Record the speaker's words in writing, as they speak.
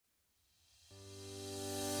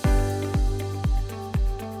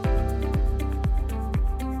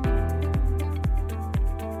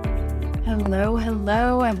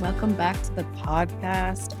Hello, and welcome back to the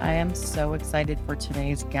podcast. I am so excited for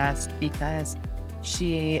today's guest because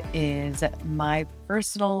she is my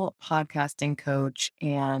personal podcasting coach,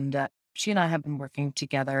 and she and I have been working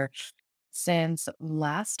together since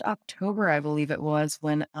last October, I believe it was,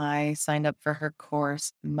 when I signed up for her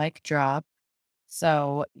course, Mic Drop.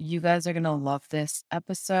 So, you guys are going to love this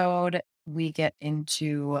episode. We get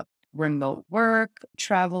into remote work,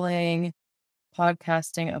 traveling,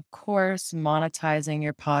 podcasting, of course, monetizing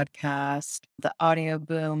your podcast, the audio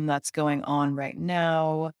boom that's going on right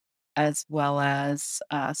now, as well as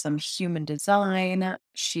some human design.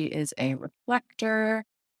 She is a reflector,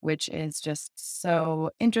 which is just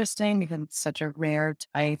so interesting because it's such a rare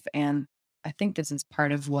type. And I think this is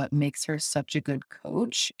part of what makes her such a good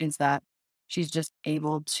coach is that she's just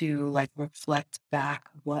able to like reflect back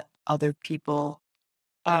what other people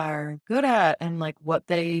are good at and like what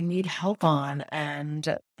they need help on.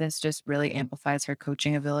 And this just really amplifies her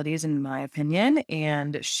coaching abilities, in my opinion.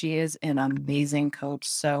 And she is an amazing coach.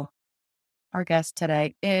 So, our guest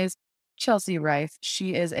today is Chelsea Riffe.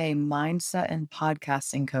 She is a mindset and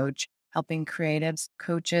podcasting coach, helping creatives,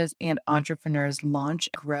 coaches, and entrepreneurs launch,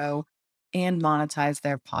 grow, and monetize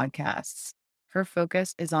their podcasts. Her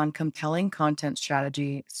focus is on compelling content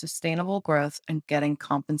strategy, sustainable growth, and getting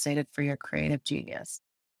compensated for your creative genius.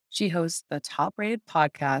 She hosts the top rated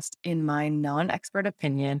podcast, in my non expert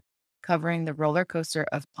opinion, covering the roller coaster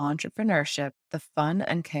of entrepreneurship, the fun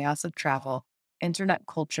and chaos of travel, internet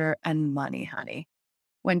culture, and money, honey.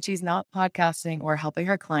 When she's not podcasting or helping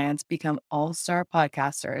her clients become all star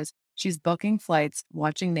podcasters, she's booking flights,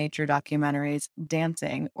 watching nature documentaries,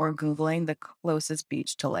 dancing, or Googling the closest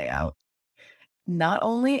beach to lay out. Not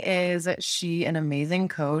only is she an amazing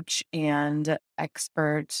coach and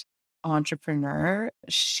expert entrepreneur,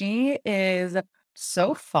 she is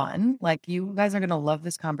so fun. Like, you guys are going to love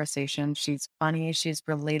this conversation. She's funny, she's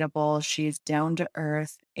relatable, she's down to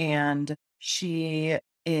earth, and she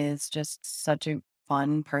is just such a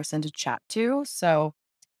fun person to chat to. So,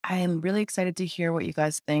 I am really excited to hear what you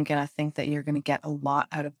guys think. And I think that you're going to get a lot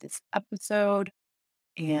out of this episode.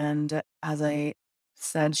 And as I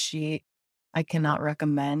said, I cannot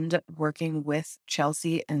recommend working with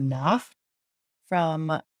Chelsea enough.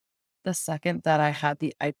 From the second that I had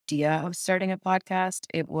the idea of starting a podcast,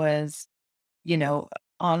 it was, you know,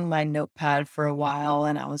 on my notepad for a while.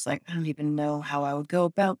 And I was like, I don't even know how I would go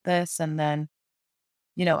about this. And then,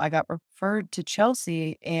 I got referred to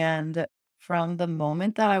Chelsea. And from the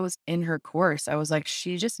moment that I was in her course, I was like,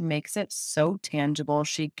 she just makes it so tangible.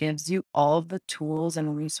 She gives you all of the tools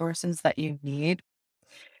and resources that you need.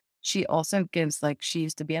 She also gives, like, she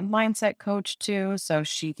used to be a mindset coach too. So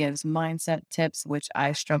she gives mindset tips, which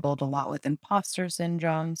I struggled a lot with imposter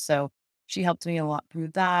syndrome. So she helped me a lot through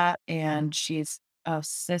that. And she's a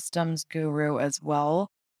systems guru as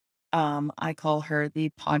well. I call her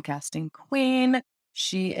the podcasting queen.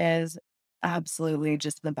 She is absolutely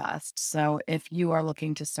just the best. So if you are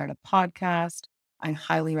looking to start a podcast, I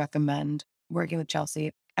highly recommend working with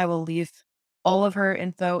Chelsea. I will leave all of her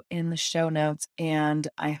info in the show notes, and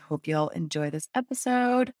I hope you'll enjoy this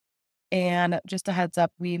episode. And just a heads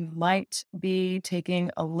up, we might be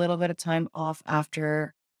taking a little bit of time off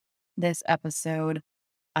after this episode.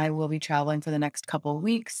 I will be traveling for the next couple of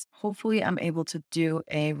weeks. Hopefully, I'm able to do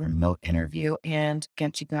a remote interview and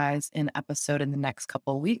get you guys an episode in the next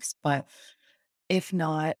couple of weeks. But if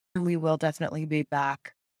not, we will definitely be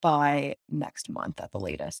back by next month at the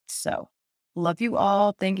latest. So, love you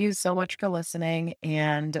all. Thank you so much for listening,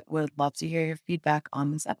 and would love to hear your feedback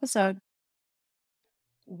on this episode.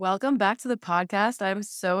 Welcome back to the podcast. I'm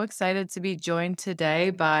so excited to be joined today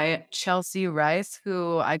by Chelsea Rice,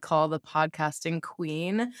 who I call the podcasting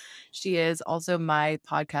queen. She is also my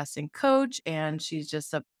podcasting coach, and she's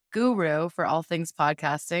just a guru for all things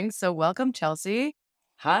podcasting. So, welcome, Chelsea.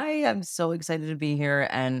 Hi, I'm so excited to be here.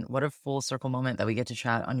 And what a full circle moment that we get to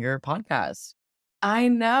chat on your podcast. I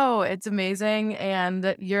know it's amazing. And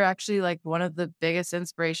that you're actually like one of the biggest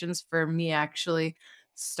inspirations for me actually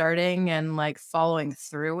starting and like following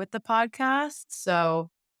through with the podcast.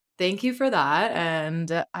 So thank you for that.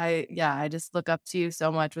 And I just look up to you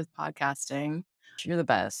so much with podcasting. You're the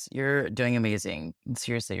best. You're doing amazing.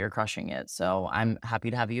 Seriously, you're crushing it. So I'm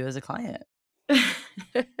happy to have you as a client.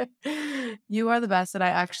 You are the best, and I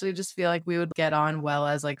actually just feel like we would get on well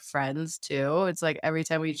as, like, friends too. It's like every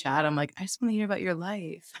time we chat, I'm like, "I just wanna hear about your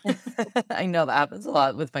life." I know that happens a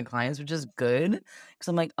lot with my clients, which is good because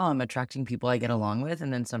I'm like, oh, I'm attracting people I get along with.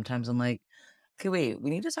 And then sometimes I'm like, okay, wait, we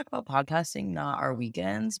need to talk about podcasting, not our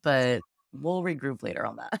weekends, but we'll regroup later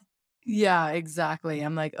on that. Yeah, exactly.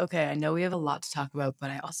 I'm like, "Okay, I know we have a lot to talk about, but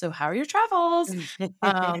I also how are your travels?"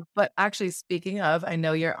 But actually speaking of, I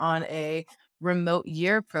know you're on a remote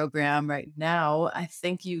year program right now. I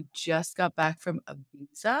think you just got back from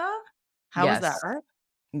Ibiza? How was that? Yes.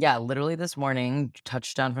 Yeah, literally this morning,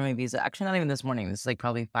 touched down from Ibiza. Actually, not even this morning. This is like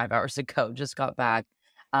probably 5 hours ago. Just got back.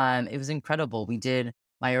 It was incredible. We did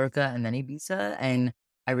Mallorca and then Ibiza, and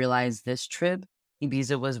I realized this trip,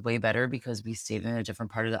 Ibiza was way better because we stayed in a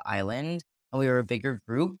different part of the island and we were a bigger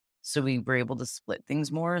group. So we were able to split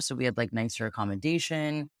things more. So we had like nicer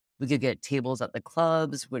accommodation. We could get tables at the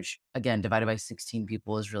clubs, which again, divided by 16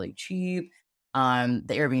 people is really cheap. The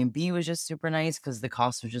Airbnb was just super nice because the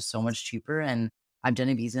cost was just so much cheaper. And I've done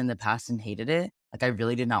Ibiza in the past and hated it. Like, I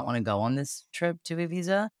really did not wanna go on this trip to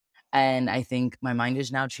Ibiza, and I think my mind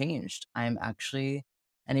is now changed. I'm actually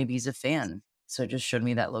an Ibiza fan. So it just showed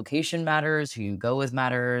me that location matters, who you go with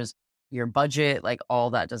matters, your budget, like,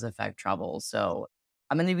 all that does affect travel. So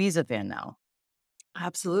I'm an Ibiza fan now.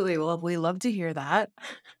 Absolutely. Well, we love to hear that.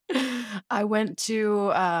 I went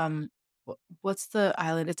to, what's the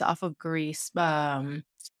island? It's off of Greece, Party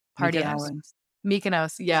Mykonos? Island.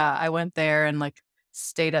 Mykonos, yeah, I went there and, like,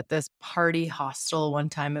 stayed at this party hostel one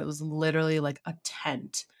time. It was literally like a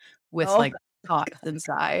tent with, Oh, like, cots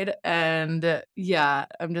inside, and, yeah,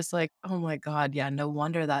 I'm just like, "Oh my god, yeah, no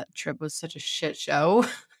wonder that trip was such a shit show."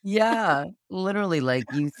 yeah. Literally, like,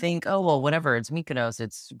 you think, "Oh, well, whatever, it's Mykonos,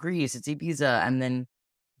 it's Greece, it's Ibiza," and then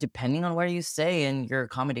depending on where you stay and your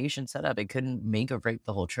accommodation setup, it couldn't make or break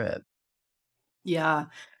the whole trip. Yeah.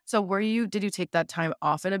 So did you take that time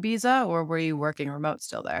off in Ibiza, or were you working remote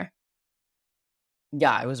still there?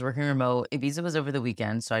 Yeah, I was working remote. Ibiza was over the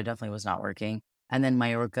weekend, so I definitely was not working. And then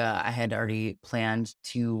Mallorca, I had already planned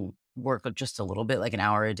to work just a little bit, like an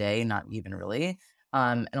hour a day, not even really.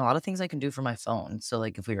 And a lot of things I can do from my phone. So,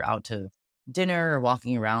 like, if we were out to dinner or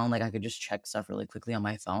walking around, like, I could just check stuff really quickly on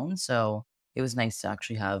my phone. So it was nice to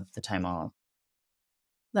actually have the time off.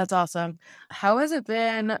 That's awesome. How has it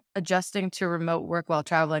been adjusting to remote work while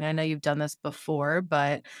traveling? I know you've done this before,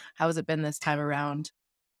 but how has it been this time around?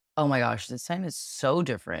 Oh my gosh, this time is so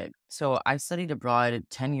different. So I studied abroad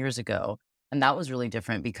 10 years ago, and that was really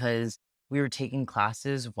different because we were taking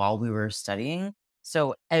classes while we were studying.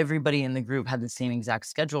 So everybody in the group had the same exact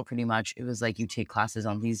schedule pretty much. It was like you take classes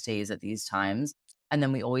on these days at these times. And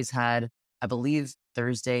then we always had, I believe,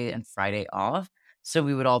 Thursday and Friday off. So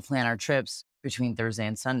we would all plan our trips between Thursday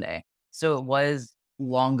and Sunday. So it was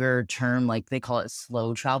longer term, like they call it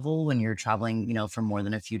slow travel when you're traveling, for more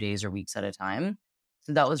than a few days or weeks at a time.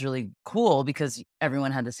 So that was really cool because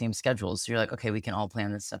everyone had the same schedules. So you're like, okay, we can all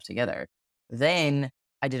plan this stuff together. Then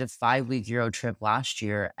I did a 5-week Euro trip last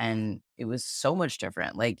year and it was so much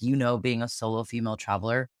different. Like, being a solo female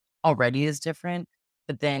traveler already is different.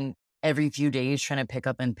 But then every few days trying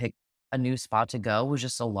to pick a new spot to go was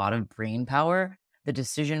just a lot of brain power, the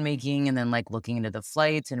decision making, and then like looking into the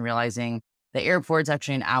flights and realizing the airport's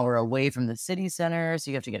actually an hour away from the city center. So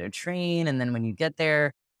you have to get a train. And then when you get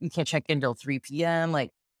there, you can't check in till 3 PM, like,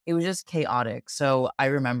 it was just chaotic, so I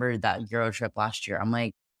remember that Euro trip last year, I'm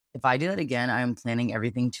like, "If I do that again, I'm planning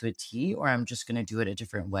everything to a T, or I'm just gonna do it a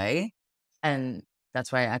different way," and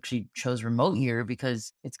that's why I actually chose remote year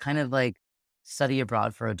because it's kind of like study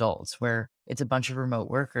abroad for adults, where it's a bunch of remote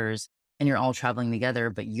workers and you're all traveling together,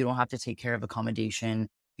 but you don't have to take care of accommodation,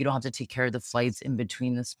 you don't have to take care of the flights in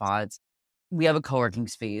between the spots. We have a co-working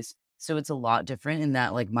space, so it's a lot different in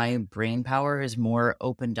that, like, my brain power is more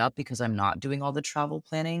opened up because I'm not doing all the travel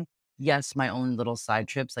planning. Yes, my own little side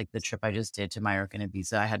trips, like the trip I just did to Mallorca and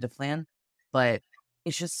Ibiza, I had to plan, but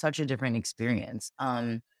it's just such a different experience.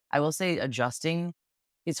 I will say adjusting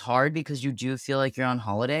is hard because you do feel like you're on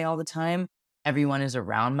holiday all the time. Everyone is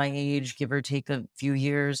around my age, give or take a few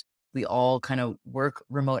years. We all kind of work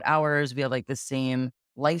remote hours. We have, like, the same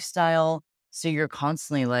lifestyle, so you're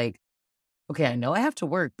constantly like, okay, I know I have to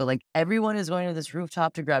work, but, like, everyone is going to this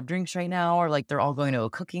rooftop to grab drinks right now, or, like, they're all going to a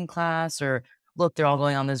cooking class, or look, they're all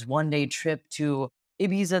going on this one-day trip to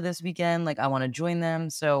Ibiza this weekend, like, I wanna join them,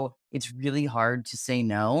 so it's really hard to say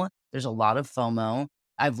no. There's a lot of FOMO.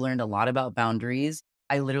 I've learned a lot about boundaries.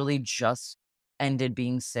 I literally just ended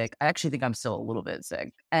being sick. I actually think I'm still a little bit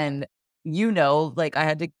sick, and, like, I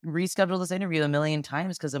had to reschedule this interview a million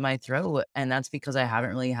times because of my throat, and that's because I haven't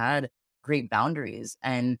really had great boundaries,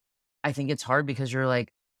 and I think it's hard because you're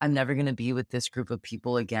like, I'm never gonna be with this group of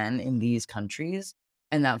people again in these countries,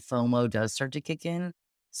 and that FOMO does start to kick in.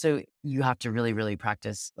 So you have to really, really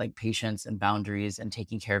practice like patience and boundaries and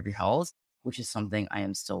taking care of your health, which is something I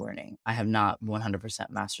am still learning. I have not 100%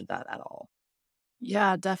 mastered that at all.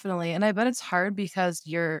 Yeah, definitely, and I bet it's hard because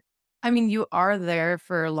I mean, you are there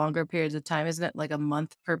for longer periods of time, isn't it like a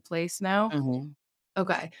month per place now? Mhm.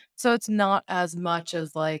 Okay. So it's not as much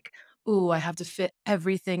as like, "Ooh, I have to fit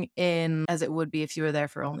everything in," as it would be if you were there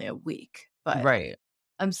for only a week. But Right.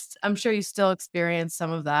 I'm sure you still experience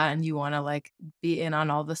some of that and you wanna, like, be in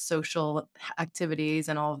on all the social activities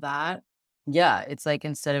and all of that. Yeah, it's like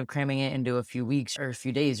instead of cramming it into a few weeks or a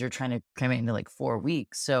few days, you're trying to cram it into like 4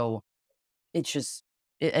 weeks. So it's just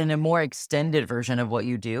and a more extended version of what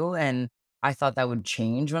you do, and I thought that would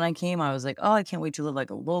change when I came. I was like, "Oh, I can't wait to live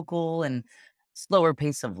like a local and slower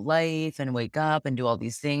pace of life and wake up and do all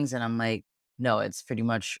these things," and I'm like, "No, it's pretty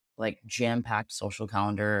much like jam-packed social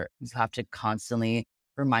calendar. You have to constantly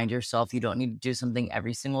remind yourself you don't need to do something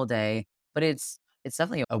every single day," but it's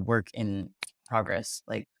definitely a work in progress,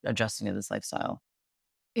 like adjusting to this lifestyle.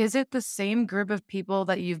 Is it the same group of people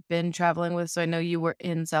that you've been traveling with? So I know you were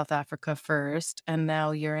in South Africa first and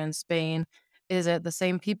now you're in Spain. Is it the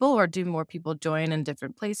same people or do more people join in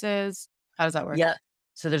different places? How does that work? Yeah.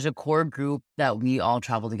 So there's a core group that we all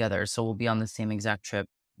travel together. So we'll be on the same exact trip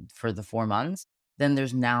for the 4 months. Then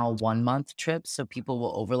there's now 1 month trips. So people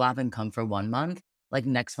will overlap and come for 1 month. Like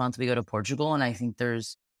next month, we go to Portugal, and I think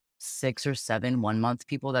there's 6 or 7 1 month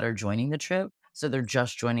people that are joining the trip. So they're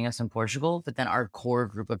just joining us in Portugal. But then our core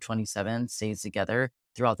group of 27 stays together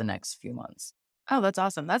throughout the next few months. Oh, that's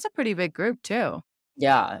awesome. That's a pretty big group too.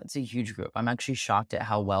 Yeah, it's a huge group. I'm actually shocked at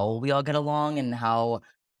how well we all get along and how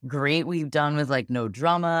great we've done with like no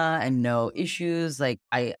drama and no issues. Like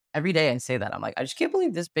I every day I say that. I'm like, I just can't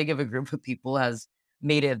believe this big of a group of people has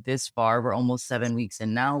made it this far. We're almost 7 weeks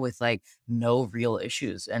in now with like no real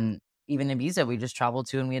issues. And even Ibiza, we just traveled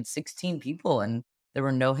to and we had 16 people and there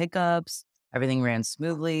were no hiccups. Everything ran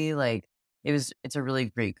smoothly. Like it's a really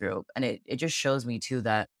great group. And it just shows me too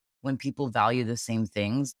that when people value the same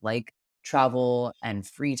things, like travel and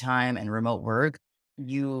free time and remote work,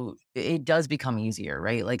 it does become easier,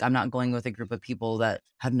 right? Like I'm not going with a group of people that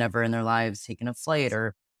have never in their lives taken a flight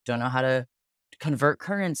or don't know how to convert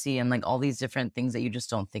currency and like all these different things that you just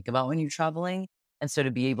don't think about when you're traveling. And so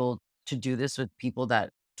to be able to do this with people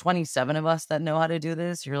that 27 of us that know how to do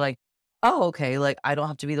this, you're like, oh, okay. Like I don't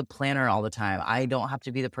have to be the planner all the time. I don't have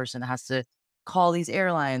to be the person that has to call these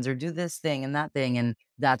airlines or do this thing and that thing. And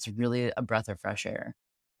that's really a breath of fresh air.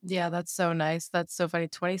 Yeah, that's so nice. That's so funny.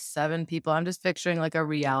 27 people. I'm just picturing like a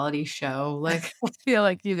reality show. Like I feel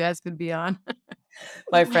like you guys could be on.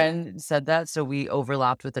 My friend said that, so we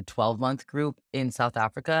overlapped with a 12-month group in South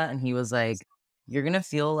Africa, and he was like, "You're gonna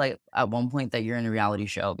feel like at one point that you're in a reality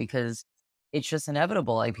show because it's just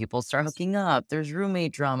inevitable, like, people start hooking up, there's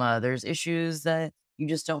roommate drama, there's issues that you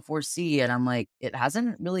just don't foresee," and I'm like, "It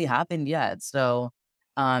hasn't really happened yet," so,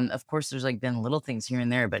 of course, there's, like, been little things here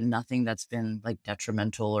and there, but nothing that's been, like,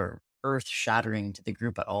 detrimental or earth-shattering to the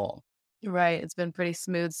group at all. Right. It's been pretty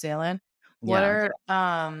smooth sailing. What Yeah.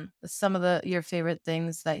 are some of the your favorite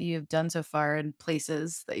things that you've done so far in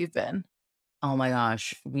places that you've been? Oh my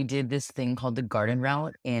gosh, we did this thing called the Garden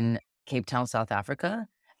Route in Cape Town, South Africa,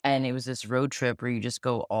 and it was this road trip where you just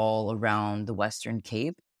go all around the Western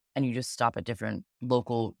Cape and you just stop at different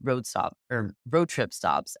local road trip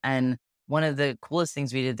stops. And one of the coolest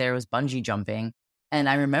things we did there was bungee jumping. And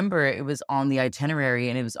I remember it was on the itinerary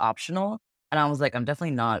and it was optional. And I was like, I'm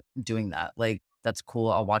definitely not doing that. Like, that's cool.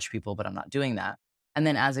 I'll watch people, but I'm not doing that. And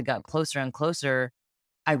then as it got closer and closer,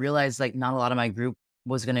 I realized, like, not a lot of my group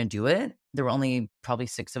was gonna do it. There were only probably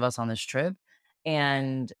 6 of us on this trip,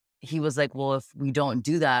 and he was like, "Well, if we don't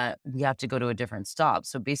do that, we have to go to a different stop.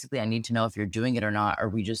 So, basically, I need to know if you're doing it or not, or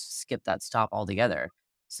we just skip that stop altogether."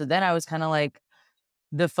 So then I was kinda like,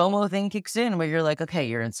 the FOMO thing kicks in where you're like, okay,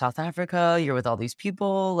 you're in South Africa, you're with all these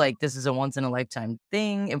people, like this is a once in a lifetime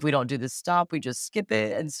thing. If we don't do this stop, we just skip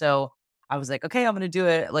it. And so I was like, okay, I'm gonna do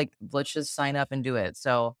it. Like, let's just sign up and do it.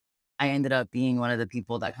 So I ended up being one of the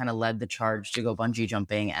people that kind of led the charge to go bungee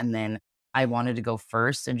jumping. And then I wanted to go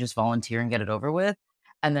first and just volunteer and get it over with.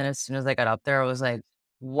 And then as soon as I got up there, I was like,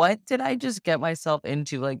 what did I just get myself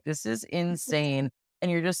into? Like, this is insane, and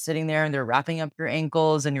you're just sitting there and they're wrapping up your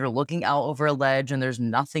ankles and you're looking out over a ledge and there's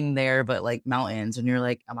nothing there but like mountains. And you're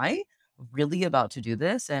like, am I really about to do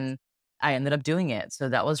this? And I ended up doing it. So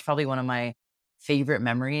that was probably one of my favorite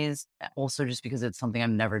memories. Also, just because it's something I've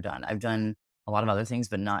never done. I've done a lot of other things,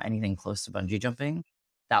 but not anything close to bungee jumping.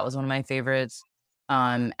 That was one of my favorites.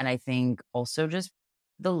 And I think also just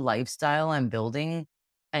the lifestyle I'm building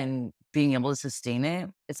and being able to sustain it.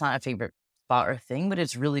 It's not a favorite spot or thing, but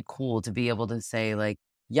it's really cool to be able to say, like,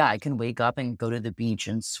 yeah, I can wake up and go to the beach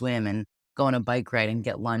and swim and go on a bike ride and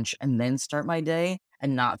get lunch and then start my day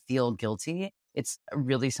and not feel guilty. It's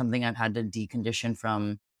really something I've had to decondition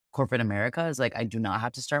from corporate America is like, I do not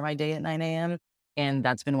have to start my day at 9 a.m. And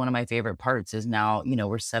that's been one of my favorite parts is now,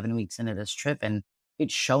 we're 7 weeks into this trip and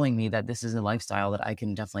it's showing me that this is a lifestyle that I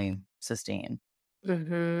can definitely sustain.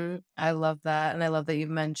 I love that, and I love that you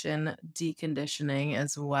mentioned deconditioning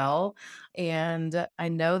as well, and I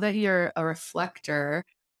know that you're a reflector.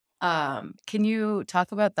 Can you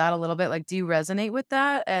talk about that a little bit? Like, do you resonate with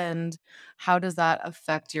that, and how does that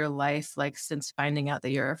affect your life, like, since finding out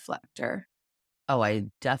that you're a reflector? Oh, I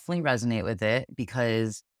definitely resonate with it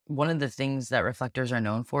because one of the things that reflectors are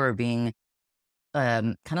known for are being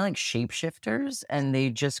kind of like shapeshifters and they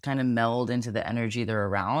just kind of meld into the energy they're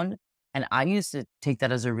around. And I used to take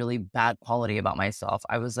that as a really bad quality about myself.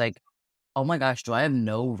 I was like, oh my gosh, do I have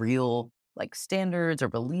no real like standards or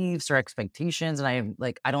beliefs or expectations? And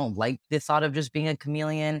I don't like the thought of just being a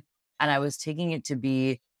chameleon. And I was taking it to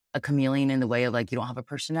be a chameleon in the way of like, you don't have a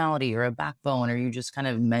personality or a backbone, or you just kind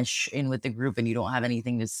of mesh in with the group and you don't have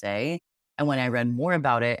anything to say. And when I read more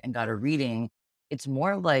about it and got a reading, it's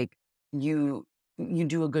more like you, you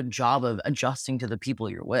do a good job of adjusting to the people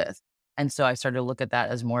you're with. And so I started to look at that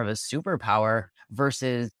as more of a superpower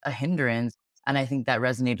versus a hindrance, and I think that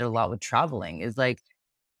resonated a lot with traveling is like,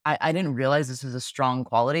 I didn't realize this was a strong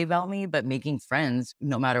quality about me, but making friends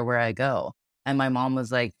no matter where I go. And my mom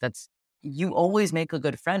was like, you always make a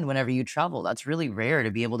good friend whenever you travel. That's really rare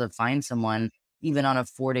to be able to find someone even on a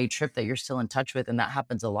 4-day trip that you're still in touch with. And that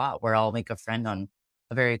happens a lot where I'll make a friend on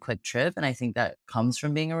a very quick trip. And I think that comes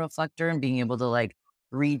from being a reflector and being able to like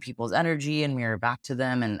read people's energy and mirror back to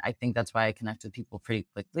them. And I think that's why I connect with people pretty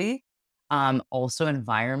quickly. Also,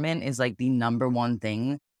 environment is like the number one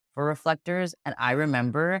thing for reflectors. And I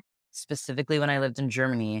remember specifically when I lived in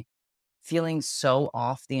Germany feeling so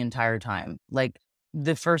off the entire time. Like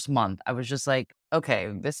the first month, I was just like,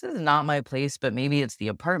 okay, this is not my place, but maybe it's the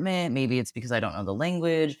apartment. Maybe it's because I don't know the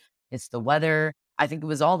language. It's the weather. I think it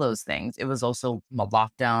was all those things. It was also a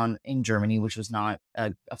lockdown in Germany, which was not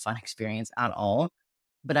a fun experience at all.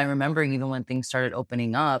 But I remember even when things started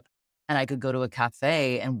opening up and I could go to a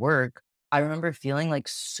cafe and work, I remember feeling like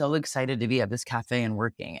so excited to be at this cafe and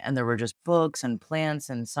working. And there were just books and plants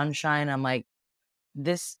and sunshine. I'm like,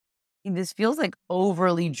 this this feels like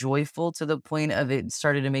overly joyful to the point of it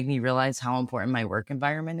started to make me realize how important my work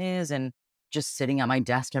environment is, and just sitting at my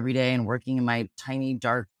desk every day and working in my tiny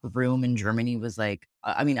dark room in Germany was like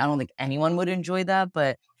I mean, I don't think anyone would enjoy that,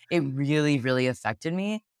 but it really, really affected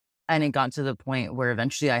me, and it got to the point where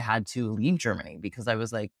eventually I had to leave Germany because I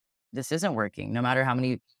was like, "This isn't working. No matter how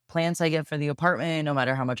many plants I get for the apartment, no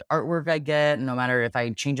matter how much artwork I get, no matter if I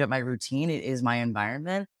change up my routine, it is my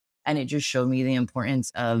environment." And it just showed me the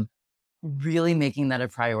importance of really making that a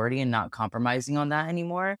priority and not compromising on that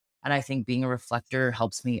anymore. And I think being a reflector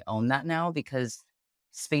helps me own that now because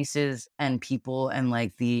spaces and people and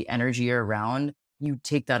like the energy around, you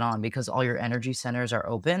take that on because all your energy centers are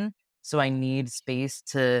open. So I need space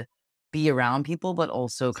to be around people, but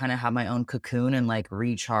also kind of have my own cocoon and like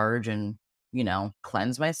recharge and,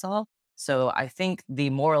 cleanse myself. So I think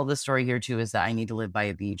the moral of the story here too is that I need to live by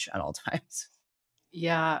a beach at all times.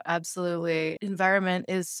 Yeah, absolutely. Environment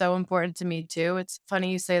is so important to me too. It's funny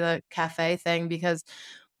you say the cafe thing because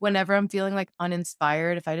whenever I'm feeling like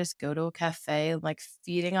uninspired, if I just go to a cafe, I'm like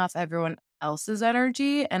feeding off everyone else's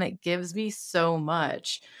energy and it gives me so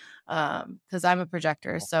much. Because I'm a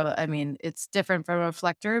projector. So I mean it's different from a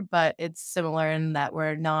reflector, but it's similar in that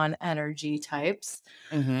we're non-energy types.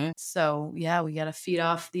 Mhm. So yeah, we gotta feed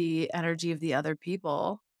off the energy of the other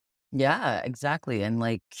people. Yeah, exactly, and,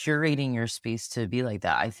 like, curating your space to be like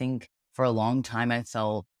that. I think for a long time I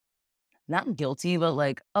felt not guilty, but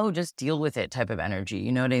like, "Oh, just deal with it," type of energy,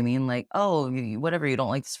 you know what I mean? Like, "Oh, whatever, you don't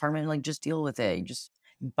like this apartment, like, just deal with it. You just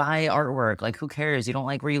buy artwork, like, who cares? You don't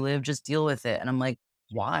like where you live, just deal with it." And I'm like,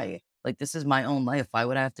 "Why? Like, this is my own life. Why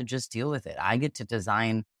would I have to just deal with it? I get to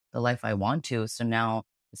design the life I want to." So now,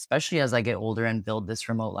 especially as I get older and build this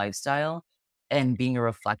remote lifestyle and being a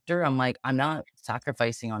reflector, I'm like, I'm not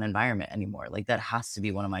sacrificing on environment anymore. Like, that has to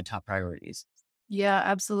be one of my top priorities. Yeah,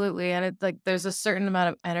 absolutely. And it's like there's a certain amount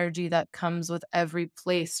of energy that comes with every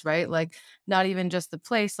place, right? Like not even just the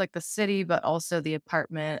place, like the city, but also the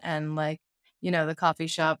apartment and like, the coffee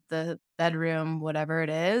shop, the bedroom, whatever it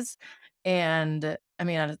is. And I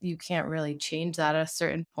mean, you can't really change that at a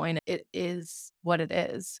certain point. It is what it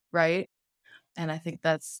is, right? And I think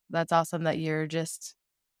that's awesome that you're just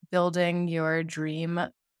building your dream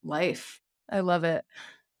life. I love it.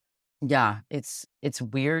 Yeah, it's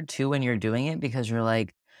weird too when you're doing it because you're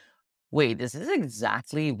like, wait, this is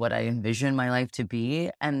exactly what I envision my life to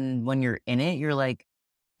be. And when you're in it, you're like,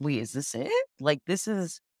 wait, is this it? Like this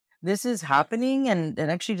is happening. And it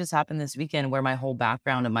actually just happened this weekend where my whole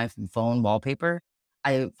background of my phone wallpaper,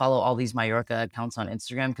 I follow all these Mallorca accounts on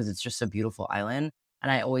Instagram because it's just a beautiful island,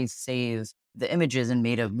 and I always save the images and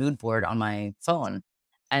made a mood board on my phone.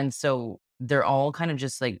 And so they're all kind of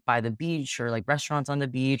just like by the beach or like restaurants on the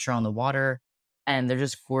beach or on the water, and they're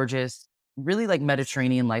just gorgeous, really like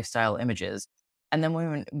Mediterranean lifestyle images. And then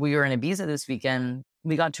when we were in Ibiza this weekend,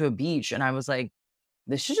 we got to a beach and I was like,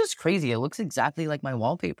 this is just crazy. It looks exactly like my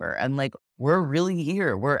wallpaper. And like, we're really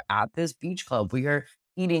here. We're at this beach club. We are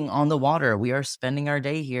eating on the water. We are spending our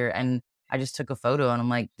day here. And I just took a photo and I'm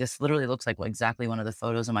like, this literally looks like exactly one of the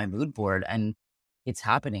photos on my mood board. And it's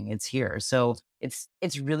happening. It's here. So it's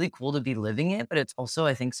really cool to be living it. But it's also,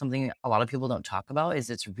 I think, something a lot of people don't talk about is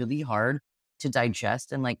it's really hard to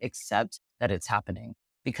digest and like accept that it's happening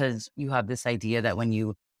because you have this idea that when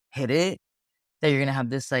you hit it, that you're gonna have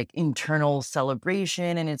this, like, internal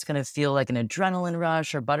celebration, and it's gonna feel like an adrenaline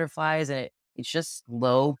rush or butterflies, and it's just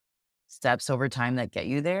slow steps over time that get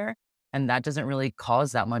you there, and that doesn't really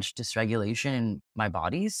cause that much dysregulation in my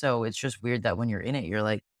body, so it's just weird that when you're in it, you're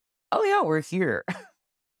like, "Oh, yeah, we're here."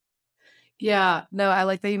 Yeah, no, I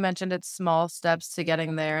like that you mentioned it's small steps to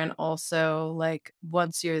getting there, and also, like,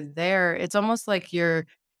 once you're there, it's almost like you're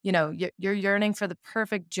yearning for the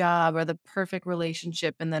perfect job or the perfect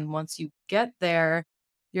relationship, and then once you get there,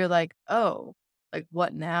 you're like, "Oh, like,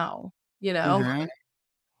 what now?" You know? Mhm,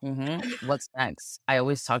 mhm. What's next?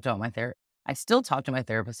 I still talk to my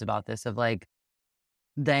therapist about this of, like,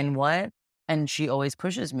 "Then what?" And she always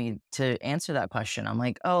pushes me to answer that question. I'm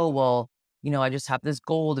like, "Oh, well, I just have this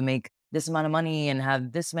goal to make this amount of money and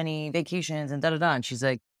have this many vacations and da da da." And she's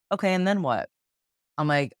like, "Okay, and then what?" I'm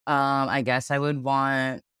like, I guess I would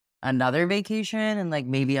want another vacation and like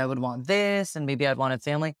maybe I would want this and maybe I'd want a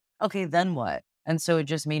family. Okay, then what?" And so it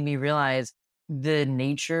just made me realize the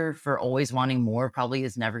nature for always wanting more probably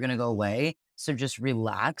is never gonna go away. So just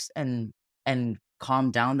relax and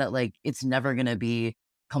calm down that like it's never gonna be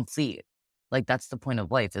complete. Like that's the point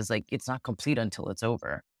of life is like it's not complete until it's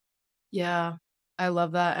over. Yeah, I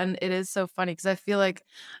love that, and it is so funny because I feel like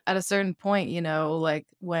at a certain point, like,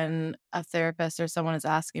 when a therapist or someone is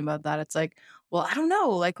asking about that, it's like, "Well, I don't know,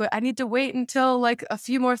 like, I need to wait until, like, a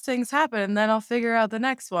few more things happen, and then I'll figure out the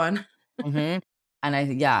next one." Mhm. And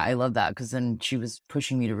I love that because then she was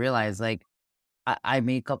pushing me to realize like I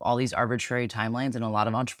make up all these arbitrary timelines, and a lot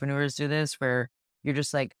of entrepreneurs do this where you're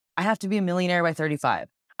just like, I have to be a millionaire by 35.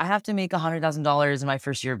 I have to make $100,000 in my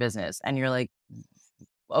first year of business. And you're like,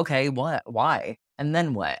 okay, what? Why? And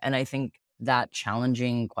then what? And I think that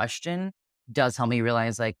challenging question does help me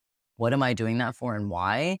realize like, what am I doing that for and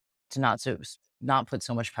why? To not put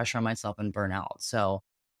so much pressure on myself and burn out. So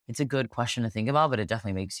it's a good question to think about, but it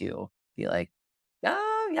definitely makes you be like, yeah,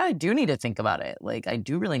 I do need to think about it. Like, I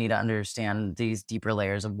do really need to understand these deeper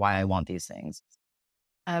layers of why I want these things.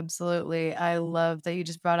 Absolutely. I love that you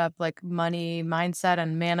just brought up, like, money mindset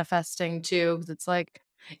and manifesting too, 'cause it's like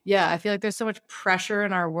yeah, I feel like there's so much pressure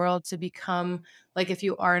in our world to become like, if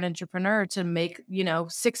you are an entrepreneur, to make,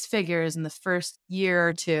 6 figures in the first year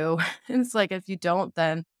or 2. It's like, if you don't,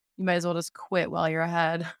 then you might as well just quit while you're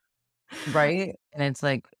ahead. Right? And it's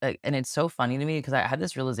like, and it's so funny to me because I had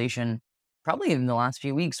this realization probably in the last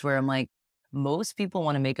few weeks where I'm like, most people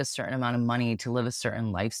want to make a certain amount of money to live a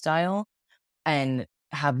certain lifestyle and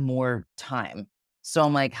have more time. So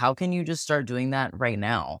I'm like, how can you just start doing that right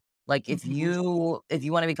now? Like Mhm. if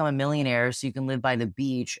you want to become a millionaire so you can live by the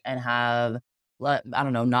beach and have I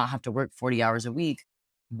don't know, not have to work 40 hours a week,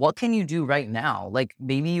 what can you do right now? Like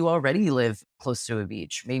maybe you already live close to a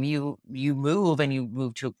beach. Maybe you move and you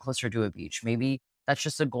move to closer to a beach. Maybe that's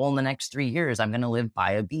just a goal in the next 3 years. I'm going to live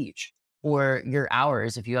by a beach. Or your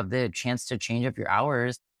hours, if you have the chance to change up your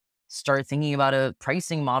hours, start thinking about a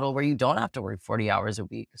pricing model where you don't have to work 40 hours a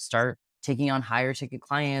week. Start taking on higher ticket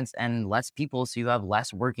clients and less people so you have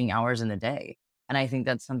less working hours in the day. And I think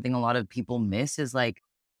that's something a lot of people miss is like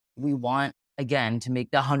we want again to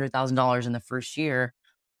make the $100,000 in the first year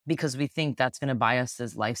because we think that's going to buy us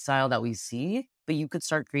this lifestyle that we see, but you could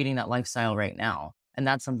start creating that lifestyle right now. And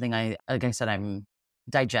that's something like I said, I'm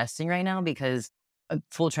digesting right now because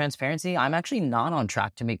full transparency, I'm actually not on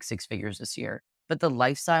track to make 6 figures this year. But the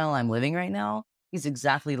lifestyle I'm living right now is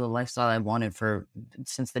exactly the lifestyle I wanted for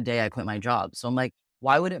since the day I quit my job. So I'm like,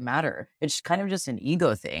 why would it matter? It's kind of just an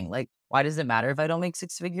ego thing. Like, why does it matter if I don't make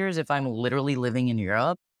 6 figures if I'm literally living in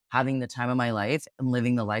Europe, having the time of my life and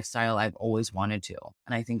living the lifestyle I've always wanted to?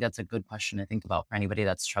 And I think that's a good question to think about for anybody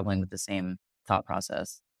that's struggling with the same thought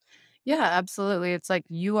process. Yeah, absolutely. It's like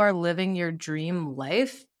you are living your dream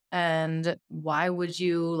life, and why would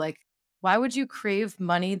you crave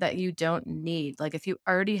money that you don't need? Like, if you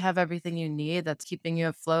already have everything you need that's keeping you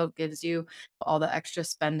afloat, gives you all the extra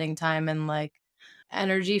spending time and, like,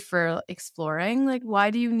 energy for exploring, like, why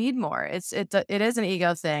do you need more? It is an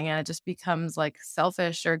ego thing, and it just becomes, like,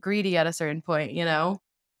 selfish or greedy at a certain point, you know?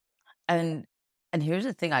 And and here's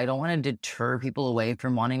the thing, I don't wanna deter people away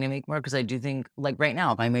from wanting to make more because I do think, like, right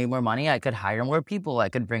now, if I made more money, I could hire more people, I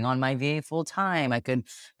could bring on my VA full time, I could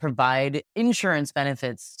provide insurance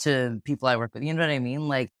benefits to people I work with, you know what I mean?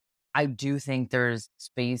 Like, I do think there's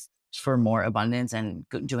space for more abundance and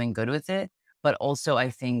doing good with it, but also I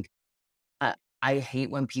think I I hate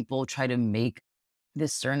when people try to make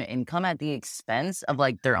this certain income at the expense of,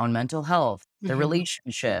 like, their own mental health, their Mhm.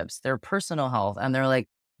 relationships, their personal health, and they're like,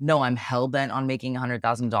 "No, I'm hell-bent on making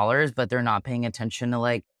 $100,000," but they're not paying attention to,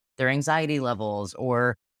 like, their anxiety levels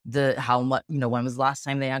or the how much when was the last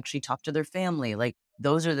time they actually talked to their family, like,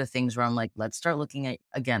 those are the things where I'm like, "Let's start looking at,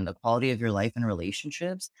 again, the quality of your life and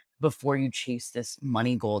relationships before you chase this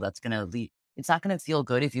money goal that's gonna lead." It's not gonna feel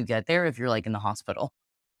good if you get there if you're, like, in the hospital.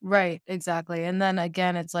 Right, exactly, and then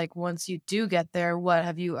again, it's like once you do get there, what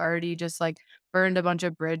have you already just, like, burned a bunch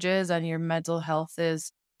of bridges and your mental health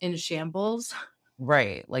is in shambles?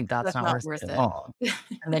 Right, like, that's That's not not worth it worth at it. all.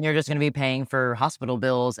 And then you're just gonna be paying for hospital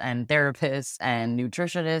bills and therapists and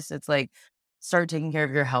nutritionists. It's like, start taking care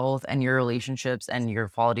of your health and your relationships and your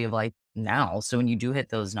quality of life now, so when you do hit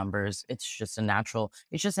those numbers, it's just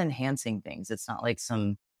enhancing things. It's not like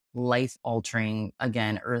some life-altering,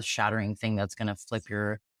 again, earth-shattering thing that's gonna flip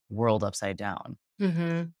your world upside down.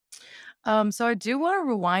 Mhm. So I do wanna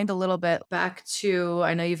rewind a little bit back to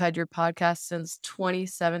I know you've had your podcast since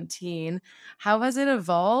 2017. How has it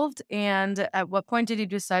evolved, and at what point did you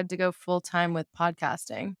decide to go full-time with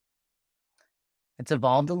podcasting? It's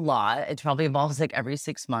evolved a lot. It probably evolves like every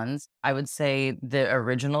 6 months. I would say the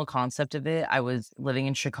original concept of it, I was living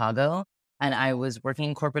in Chicago and I was working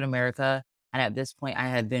in corporate America. And at this point, I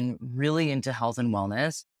had been really into health and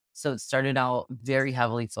wellness. So it started out very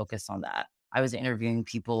heavily focused on that. I was interviewing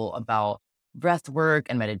people about breath work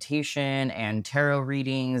and meditation and tarot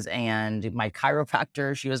readings and my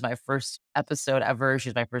chiropractor. She was my first episode ever. She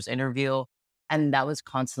was my first interview. And that was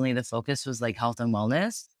constantly the focus was like health and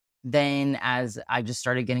wellness. Then as I just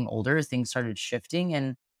started getting older, things started shifting,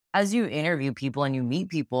 and as you interview people and you meet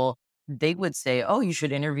people, they would say, "Oh, you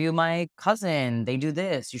should interview my cousin. They do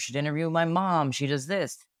this. You should interview my mom. She does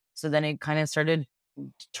this." So then it kind of started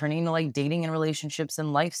turning into like dating and relationships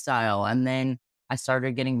and lifestyle. And then I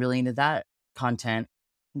started getting really into that content.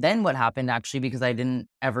 Then what happened actually, because I didn't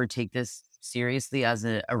ever take this seriously as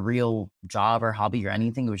a real job or hobby or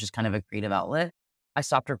anything, it was just kind of a creative outlet. I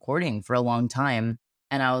stopped recording for a long time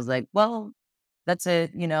and I was like, well, that's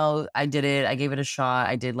it. I did it. I gave it a shot.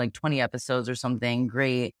 I did like 20 episodes or something.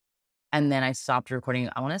 Great. And then I stopped recording,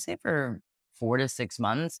 I wanna say for 4 to 6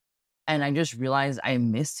 months, and I just realized I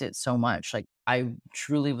missed it so much, like, I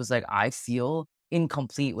truly was like, "I feel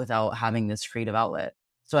incomplete without having this creative outlet."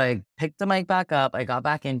 So I picked the mic back up, I got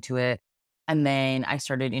back into it, and then I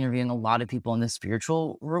started interviewing a lot of people in the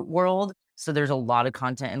spiritual world. So there's a lot of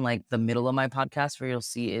content in, like, the middle of my podcast where you'll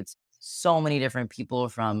see it's so many different people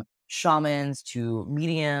from shamans to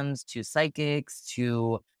mediums to psychics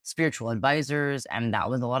to spiritual advisors, and that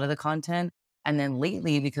was a lot of the content. And then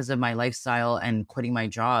lately, because of my lifestyle and quitting my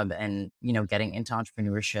job and, getting into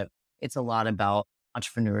entrepreneurship, it's a lot about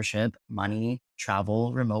entrepreneurship, money,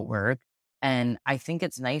 travel, remote work. And I think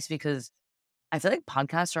it's nice because I feel like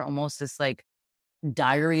podcasts are almost this like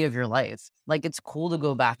diary of your life. Like, it's cool to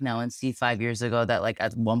go back now and see 5 years ago that, like,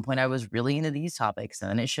 at one point I was really into these topics, and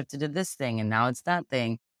then it shifted to this thing, and now it's that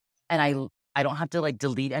thing. And I don't have to, like,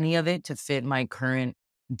 delete any of it to fit my current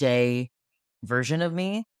day version of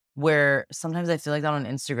me, where sometimes I feel like that on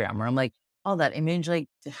Instagram, where I'm like, "Oh, that image, like,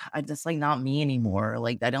 that's, like, not me anymore."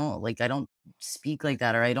 I don't speak like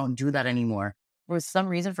that, or I don't do that anymore. For some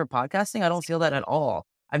reason, for podcasting, I don't feel that at all.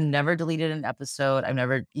 I've never deleted an episode. I've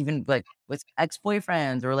never even, like, with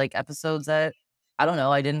ex-boyfriends or, like, episodes that, I don't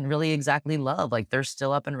know, I didn't really exactly love, like, they're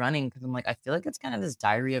still up and running because 'cause I'm like, I feel like it's kind of this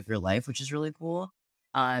diary of your life, which is really cool.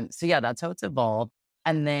 So yeah, that's how it's evolved.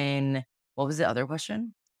 And then what was the other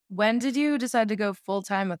question? When did you decide to go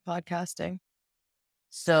full-time with podcasting?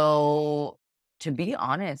 So, to be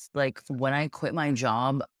honest, like, when I quit my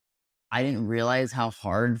job, I didn't realize how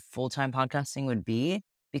hard full-time podcasting would be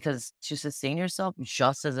because to sustain yourself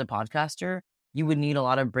just as a podcaster, you would need a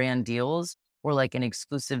lot of brand deals or like an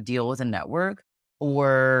exclusive deal with a network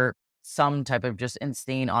or some type of just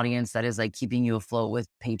insane audience that is like keeping you afloat with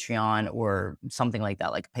Patreon or something like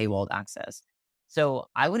that, like paywalled access. So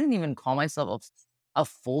I wouldn't even call myself a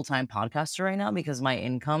full-time podcaster right now because my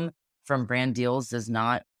income from brand deals does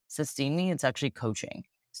not sustain me. It's actually coaching.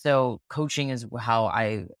 So coaching is how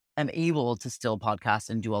I am able to still podcast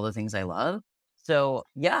and do all the things I love. So,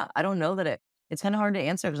 yeah, I don't know that it's kind of hard to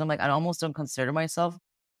answer because I'm like, I almost don't consider myself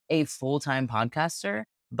a full-time podcaster,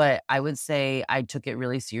 but I would say I took it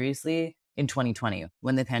really seriously in 2020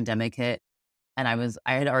 when the pandemic hit and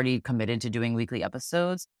I had already committed to doing weekly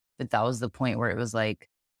episodes, but that was the point where it was like,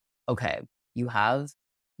 okay, you have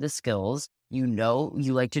the skills, you know,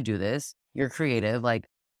 you like to do this, you're creative, like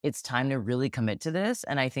it's time to really commit to this.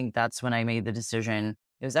 And I think that's when I made the decision.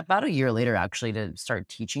 It was about a year later, actually, to start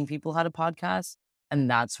teaching people how to podcast. And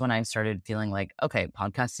that's when I started feeling like, okay,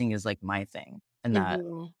 podcasting is like my thing. And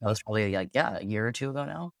Mhm. that was probably like, yeah, a year or two ago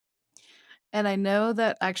now. And I know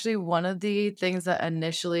that actually one of the things that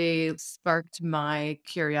initially sparked my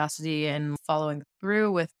curiosity and following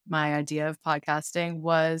through with my idea of podcasting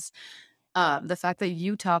was the fact that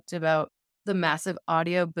you talked about the massive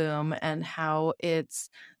audio boom and how it's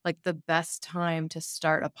like the best time to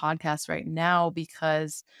start a podcast right now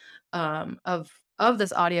because of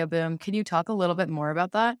this audio boom. Can you talk a little bit more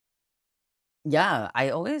about that? Yeah, I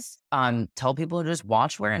always tell people to just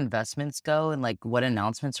watch where investments go and like what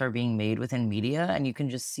announcements are being made within media, and you can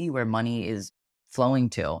just see where money is flowing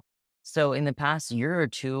to. So in the past year or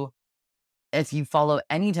two, if you follow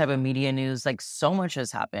any type of media news, like so much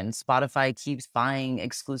has happened. Spotify keeps buying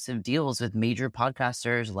exclusive deals with major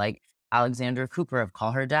podcasters like Alexandra Cooper of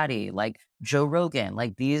Call Her Daddy, like Joe Rogan.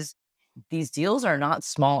 Like these deals are not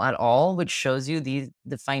small at all, which shows you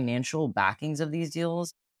the financial backings of these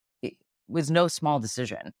deals. It was no small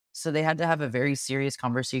decision. So they had to have a very serious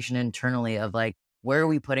conversation internally of like, where are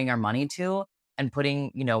we putting our money to? And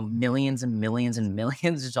putting, you know, millions and millions and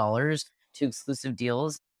millions of dollars to exclusive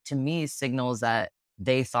deals to me signals that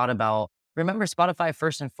they thought about, remember, Spotify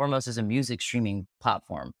first and foremost is a music streaming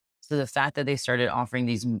platform. So the fact that they started offering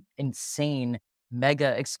these insane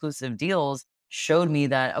mega exclusive deals showed me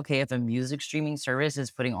that, okay, if a music streaming service is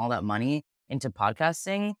putting all that money into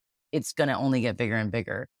podcasting, it's going to only get bigger and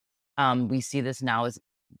bigger. We see this now as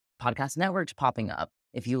podcast networks popping up.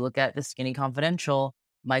 If you look at the Skinny Confidential,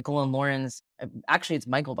 Michael and Lauren's, actually, it's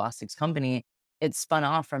Michael Bosstick's company. It spun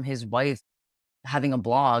off from his wife having a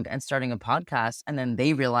blog and starting a podcast. And then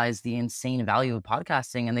they realized the insane value of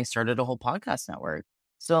podcasting and they started a whole podcast network.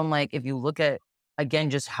 So I'm like, if you look at again,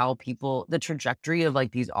 just how people, the trajectory of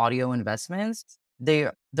like these audio investments,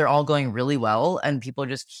 they're all going really well and people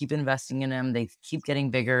just keep investing in them. They keep getting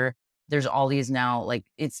bigger. There's all these now, like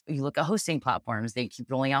it's, you look at hosting platforms, they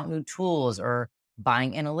keep rolling out new tools or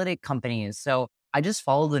buying analytic companies. So I just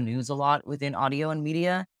follow the news a lot within audio and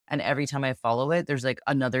media. And every time I follow it, there's like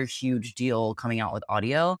another huge deal coming out with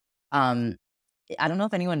audio. Um, I don't know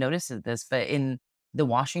if anyone notices this, but in the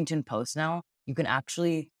Washington Post now, you can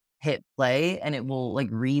actually hit play and it will like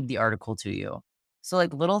read the article to you. So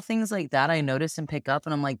like little things like that I notice and pick up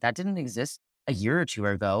and I'm like, that didn't exist a year or two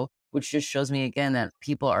ago, which just shows me again that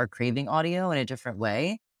people are craving audio in a different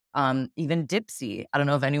way. Even Dipsy. I don't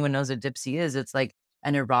know if anyone knows what Dipsy is. It's like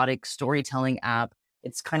an erotic storytelling app.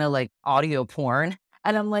 It's kind of like audio porn.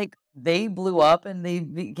 And I'm like, they blew up and they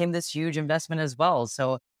became this huge investment as well.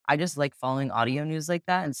 So I just like following audio news like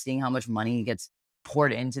that and seeing how much money gets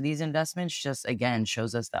poured into these investments just again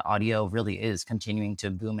shows us that audio really is continuing to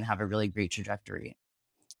boom and have a really great trajectory.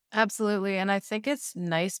 Absolutely. And I think it's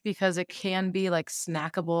nice because it can be like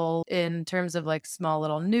snackable in terms of like small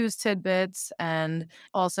little news tidbits. And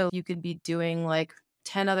also, you could be doing like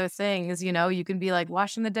 10 other things. You can be like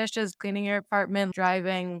washing the dishes, cleaning your apartment,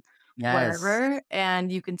 driving Yes. wherever,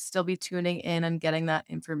 and you can still be tuning in and getting that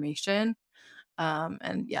information.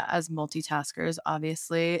 And yeah, as multitaskers,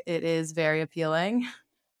 obviously, it is very appealing.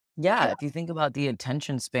 Yeah, if you think about the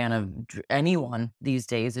attention span of anyone these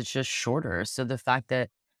days, it's just shorter. So the fact that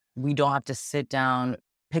we don't have to sit down,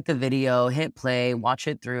 pick a video, hit play, watch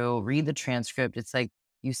it through, read the transcript, it's like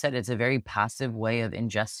you said, it's a very passive way of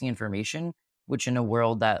ingesting information, which in a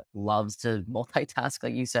world that loves to multitask,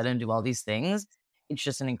 like you said, and do all these things, it's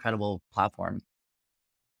just an incredible platform.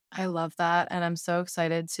 I love that, and I'm so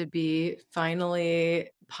excited to be finally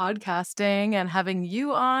podcasting and having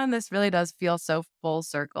you on. This really does feel so full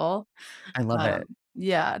circle. I love it.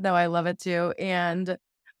 Yeah, no, I love it too, and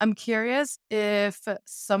I'm curious if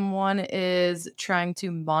someone is trying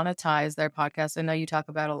to monetize their podcast. I know you talk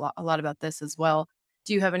about a lot about this as well.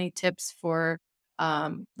 Do you have any tips for,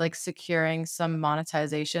 like, securing some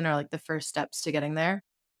monetization or, like, the first steps to getting there?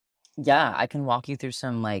 Yeah, I can walk you through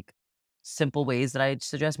some like simple ways that I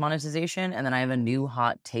suggest monetization. And then I have a new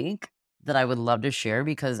hot take that I would love to share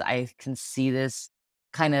because I can see this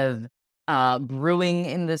kind of brewing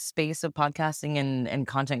in the space of podcasting and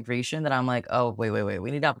content creation that I'm like, oh, wait, we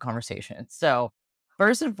need to have a conversation. So,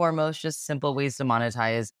 first and foremost, just simple ways to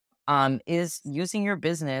monetize is using your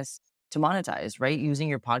business to monetize, right? Using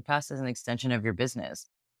your podcast as an extension of your business.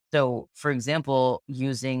 So, for example,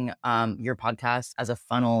 using your podcast as a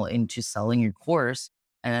funnel into selling your course,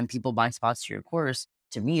 and then people buy spots to your course,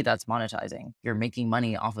 to me, that's monetizing. You're making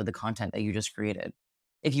money off of the content that you just created.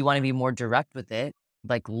 If you want to be more direct with it,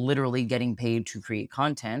 like literally getting paid to create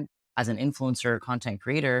content as an influencer or content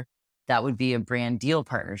creator, that would be a brand deal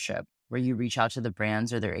partnership where you reach out to the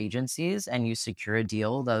brands or their agencies and you secure a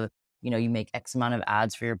deal. You make X amount of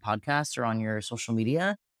ads for your podcast or on your social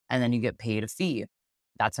media, and then you get paid a fee.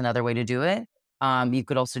 That's another way to do it. You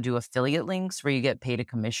could also do affiliate links where you get paid a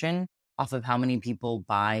commission off of how many people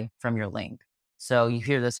buy from your link. So you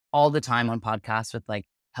hear this all the time on podcasts with like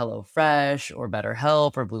HelloFresh or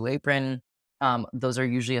BetterHelp or Blue Apron. Those are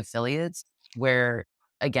usually affiliates where,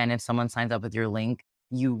 again, if someone signs up with your link,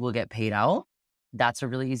 you will get paid out. That's a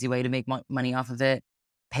really easy way to make money off of it.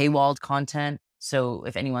 Paywalled content. So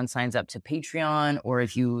if anyone signs up to Patreon or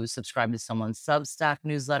if you subscribe to someone's Substack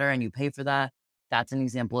newsletter and you pay for that, that's an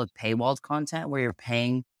example of paywalled content where you're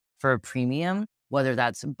paying for a premium, whether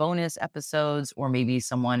that's bonus episodes or maybe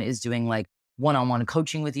someone is doing like one-on-one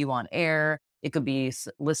coaching with you on air. It could be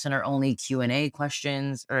listener only Q&A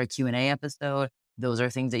questions or a Q&A episode. Those are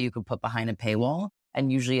things that you could put behind a paywall.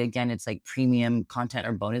 And usually, again, it's like premium content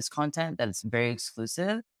or bonus content that's very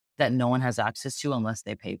exclusive that no one has access to unless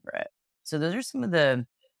they pay for it. So those are some of the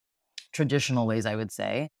traditional ways I would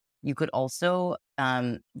say. You could also,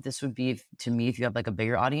 this would be to me, if you have like a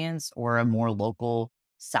bigger audience or a more local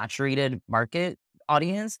saturated market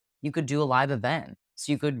audience, you could do a live event.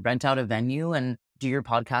 So you could rent out a venue and do your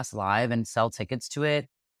podcast live and sell tickets to it.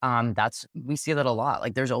 We see that a lot.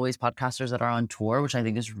 Like there's always podcasters that are on tour, which I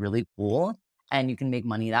think is really cool. And you can make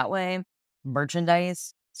money that way.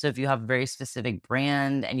 Merchandise. So if you have a very specific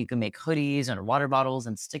brand and you can make hoodies and water bottles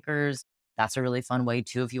and stickers, that's a really fun way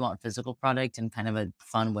too if you want physical product and kind of a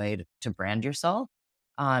fun way to brand yourself.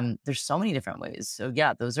 There's so many different ways. So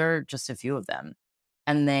yeah, those are just a few of them.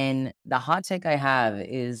 And then the hot take I have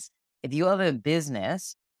is if you have a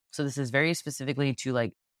business, so this is very specifically to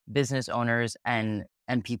like business owners and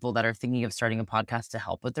people that are thinking of starting a podcast to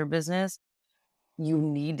help with their business, you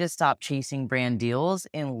need to stop chasing brand deals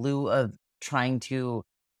in lieu of trying to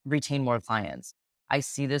retain more clients. I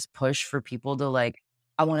see this push for people to like,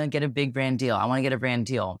 I want to get a big brand deal. I want to get a brand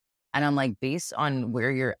deal. And I'm like, based on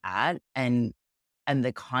where you're at and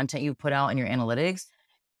the content you put out in your analytics,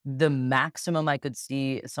 the maximum I could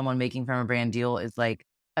see someone making from a brand deal is like,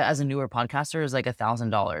 as a newer podcaster, is like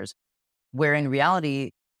 $1,000. Where in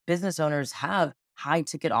reality, business owners have high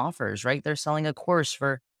ticket offers, right? They're selling a course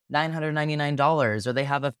for $999 or they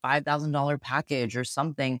have a $5,000 package or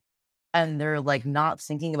something. And they're like not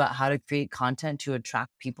thinking about how to create content to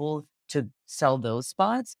attract people to sell those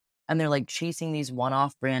spots. And they're like chasing these one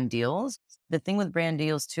off brand deals. The thing with brand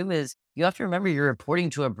deals too is you have to remember you're reporting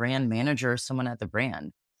to a brand manager or someone at the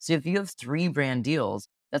brand. So if you have 3 brand deals,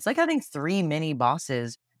 that's like having 3 mini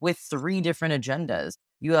bosses with 3 different agendas.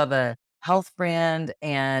 You have a health brand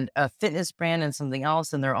and a fitness brand and something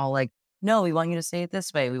else. And they're all like, no, we want you to say it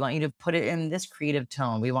this way. We want you to put it in this creative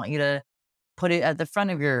tone. We want you to put it at the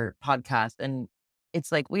front of your podcast. And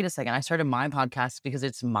it's like, wait a second, I started my podcast because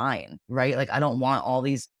it's mine, right? Like, I don't want all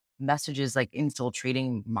these messages like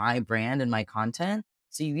infiltrating my brand and my content.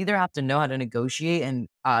 So you either have to know how to negotiate and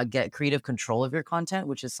get creative control of your content,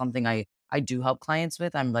 which is something I do help clients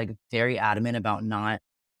with. I'm like very adamant about not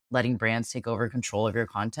letting brands take over control of your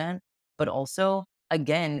content, but also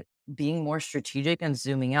again, being more strategic and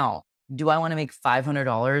zooming out. Do I want to make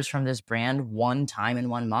 $500 from this brand one time in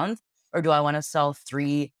 1 month? Or do I want to sell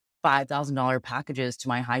 3 $5,000 packages to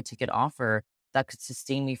my high ticket offer that could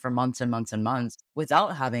sustain me for months and months and months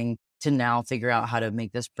without having to now figure out how to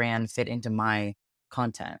make this brand fit into my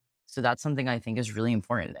content? So that's something I think is really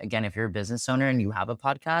important. Again, if you're a business owner and you have a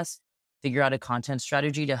podcast, figure out a content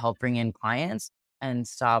strategy to help bring in clients and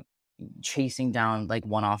stop chasing down like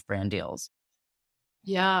one off brand deals.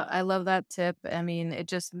 Yeah, I love that tip. I mean, it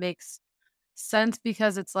just makes sense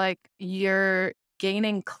because it's like you're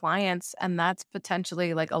gaining clients and that's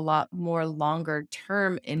potentially like a lot more longer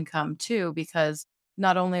term income too, because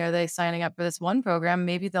not only are they signing up for this one program,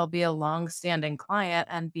 maybe they'll be a long standing client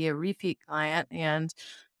and be a repeat client. And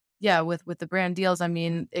yeah, with the brand deals, I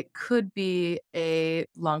mean, it could be a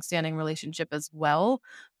long standing relationship as well,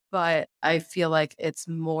 but I feel like it's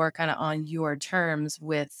more kind of on your terms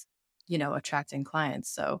with, attracting clients.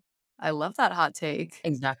 So I love that hot take.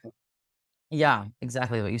 Exactly. Yeah,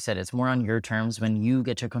 exactly what you said. It's more on your terms when you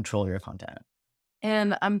get to control your content.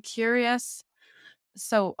 And I'm curious.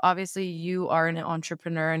 So obviously you are an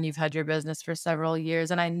entrepreneur and you've had your business for several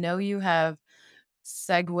years. And I know you have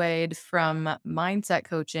segued from mindset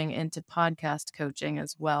coaching into podcast coaching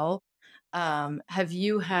as well. Have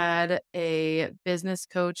you had a business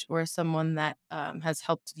coach or someone that has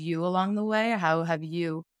helped you along the way? How have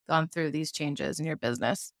you gone through these changes in your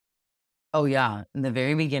business? Oh, yeah. In the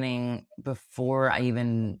very beginning, before I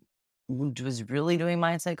even was really doing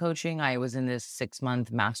mindset coaching, I was in this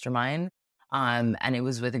 6-month mastermind. And it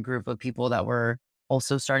was with a group of people that were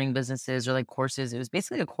also starting businesses or like courses. It was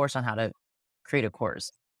basically a course on how to create a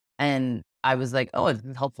course. And I was like, oh, it's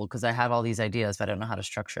helpful because I have all these ideas, but I don't know how to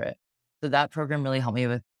structure it. So that program really helped me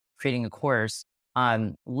with creating a course.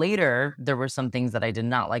 Later, there were some things that I did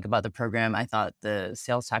not like about the program. I thought the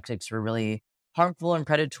sales tactics were really harmful and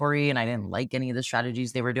predatory, and I didn't like any of the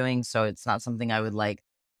strategies they were doing. So it's not something I would like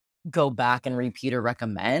go back and repeat or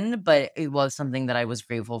recommend, but it was something that I was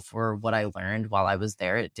grateful for what I learned while I was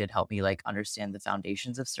there. It did help me like understand the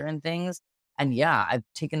foundations of certain things. And yeah, I've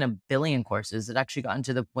taken a billion courses. It got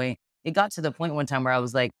to the point one time where I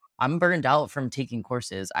was like, I'm burned out from taking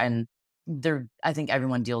courses. And I think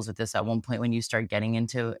everyone deals with this at one point when you start getting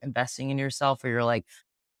into investing in yourself, where you're like,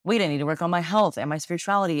 wait, I need to work on my health and my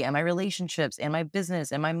spirituality and my relationships and my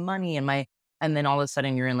business and my money and then all of a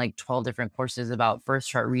sudden you're in like 12 different courses about first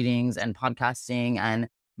chart readings and podcasting and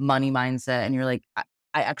money mindset. And you're like, I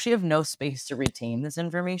actually have no space to retain this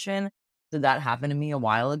information. So that happened to me a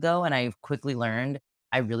while ago. And I've quickly learned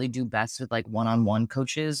I really do best with like one-on-one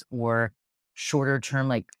coaches or shorter term,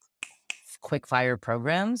 like quick fire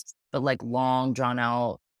programs, but like long drawn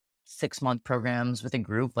out 6-month programs with a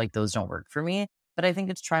group, like those don't work for me. But I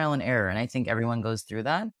think it's trial and error. And I think everyone goes through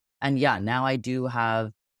that. And yeah, now I do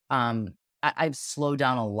have, I've slowed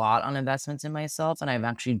down a lot on investments in myself. And I'm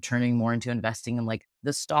actually turning more into investing in like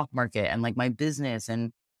the stock market and like my business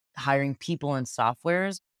and hiring people and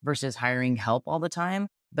softwares versus hiring help all the time.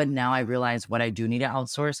 But now I realize what I do need to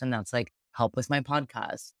outsource, and that's like help with my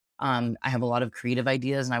podcast. I have a lot of creative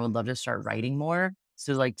ideas and I would love to start writing more.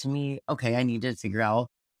 So, like, to me, okay, I need to figure out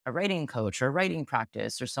a writing coach or a writing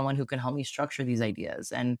practice or someone who can help me structure these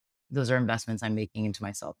ideas. And those are investments I'm making into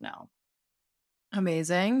myself now.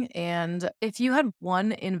 Amazing. And if you had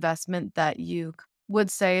one investment that you would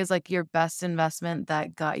say is like your best investment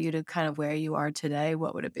that got you to kind of where you are today,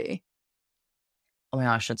 what would it be? Oh my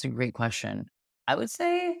gosh, that's a great question. I would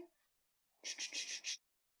say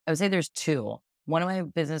I would say there's 2. One of my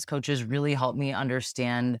business coaches really helped me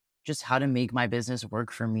understand just how to make my business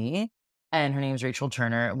work for me, and her name's Rachel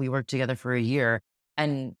Turner. We worked together for a year,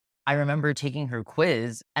 and I remember taking her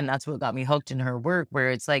quiz, and that's what got me hooked in her work,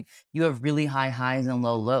 where it's like you have really high highs and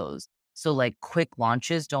low lows. So, like, quick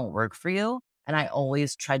launches don't work for you, and I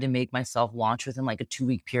always tried to make myself launch within, like, a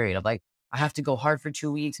 2-week period of, like, I have to go hard for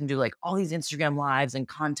 2 weeks and do, like, all these Instagram lives and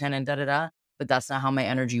content and da da da, but that's not how my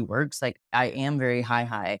energy works. Like, I am very high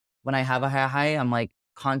high. When I have a high high, I'm like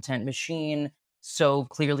content machine, so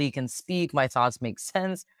clearly can speak. My thoughts make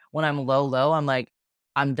sense. When I'm low low, I'm like,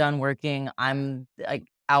 I'm done working. I'm like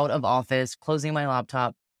out of office, closing my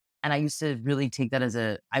laptop. And I used to really take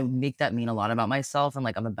that I would make that mean a lot about myself. And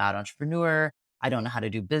like, I'm a bad entrepreneur. I don't know how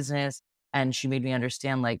to do business. And she made me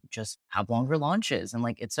understand, like, just have longer launches. And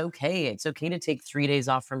like, it's okay. It's okay to take 3 days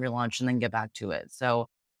off from your launch and then get back to it. So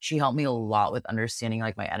she helped me a lot with understanding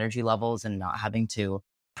like my energy levels and not having to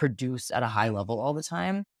produce at a high level all the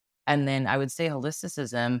time. And then I would say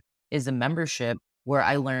holisticism is a membership where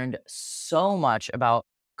I learned so much about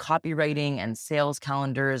copywriting and sales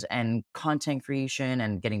calendars and content creation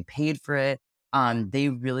and getting paid for it. They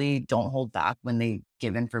really don't hold back when they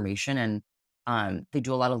give information, and they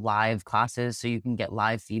do a lot of live classes so you can get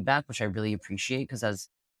live feedback, which I really appreciate because as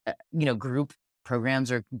group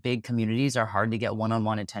programs or big communities are hard to get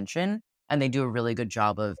one-on-one attention, and they do a really good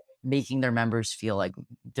job of making their members feel like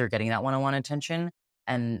they're getting that one-on-one attention.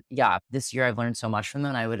 And yeah, this year I've learned so much from them.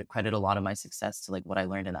 And I would credit a lot of my success to like what I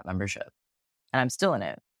learned in that membership. And I'm still in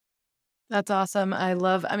it. That's awesome. I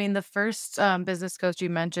mean, the first business coach you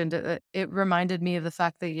mentioned, it reminded me of the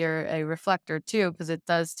fact that you're a reflector too, because it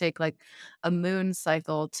does take like a moon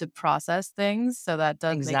cycle to process things. So that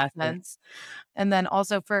does make Exactly. sense. And then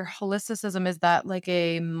also for holisticism, is that like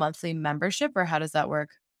a monthly membership or how does that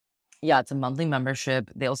work? Yeah, it's a monthly membership.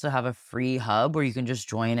 They also have a free hub where you can just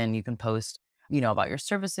join and you can post, about your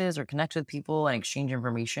services or connect with people and exchange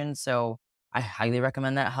information. So I highly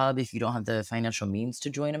recommend that hub if you don't have the financial means to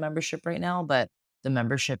join a membership right now. But the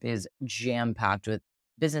membership is jam packed with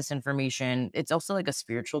business information. It's also like a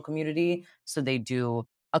spiritual community. So they do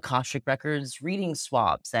Akashic Records reading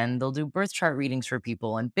swaps, and they'll do birth chart readings for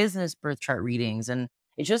people and business birth chart readings. And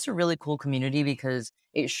it's just a really cool community because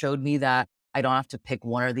it showed me that I don't have to pick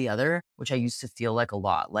one or the other, which I used to feel like a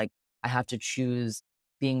lot. Like I have to choose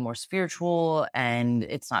being more spiritual and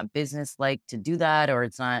it's not business like to do that, or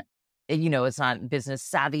it's not business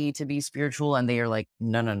savvy to be spiritual, and they are like,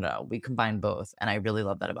 "No, no, no, we combine both." And I really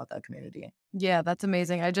love that about that community. Yeah, that's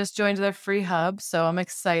amazing. I just joined their free hub, so I'm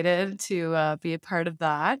excited to be a part of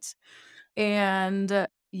that. And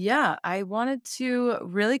yeah, I wanted to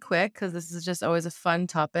really quick, because this is just always a fun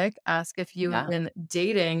topic, ask if you have Yeah. been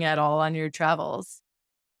dating at all on your travels.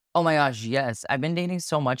 Oh my gosh, yes. I've been dating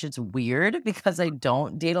so much, it's weird because I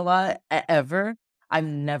don't date a lot ever. I've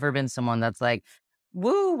never been someone that's like,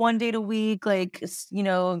 woo, 1 date a week, like,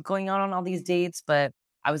 going out on all these dates. But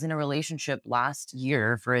I was in a relationship last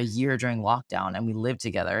year for a year during lockdown and we lived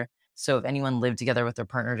together. So if anyone lived together with their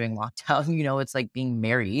partner during lockdown, it's like being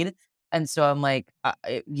married. And so I'm like,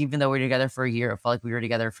 even though we were together for a year, it felt like we were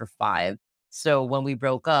together for 5. So when we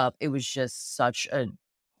broke up, it was just such a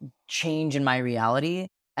change in my reality,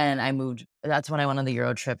 and I moved that's when I went on the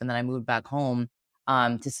Euro trip, and then I moved back home,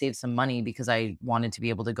 to save some money because I wanted to be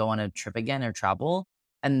able to go on a trip again or travel,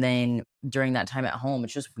 and then during that time at home,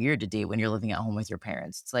 it's just weird to date when you're living at home with your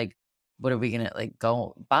parents. It's like, what are we gonna, like,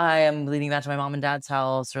 go, "Bye, I'm leaving back to my mom and dad's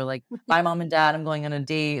house," or like, "Bye, mom and dad, I'm going on a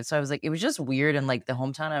date." So I was like, it was just weird, and, like, the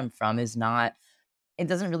hometown I'm from is not it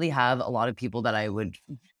doesn't really have a lot of people that I would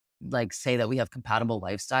like say that we have compatible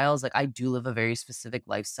lifestyles. Like I do live a very specific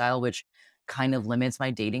lifestyle, which kind of limits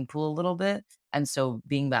my dating pool a little bit. And so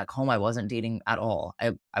being back home, I wasn't dating at all.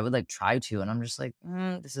 I would like try to, and I'm just like,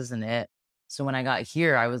 this isn't it. So when I got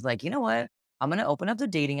here, I was like, you know what? I'm gonna open up the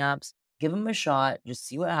dating apps, give them a shot, just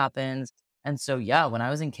see what happens. And so yeah, when I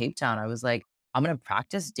was in Cape Town, I was like, I'm gonna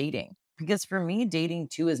practice dating because for me, dating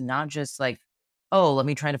too is not just like, oh, let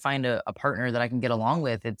me try to find a partner that I can get along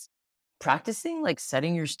with. It's practicing, like,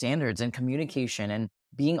 setting your standards and communication and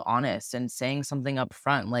being honest and saying something up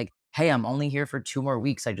front like, "Hey, I'm only here for 2 more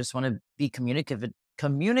weeks. I just wanna be communicative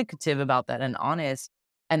about that and honest."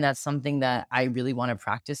 And that's something that I really wanna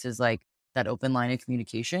practice is, like, that open line of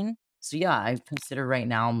communication. So, yeah, I consider right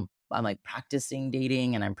now I'm, like, practicing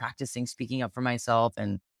dating and I'm practicing speaking up for myself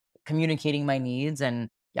and communicating my needs, and,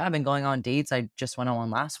 yeah, I've been going on dates. I just went on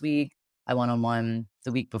one last week. I went on one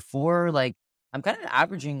the week before, like, I'm kinda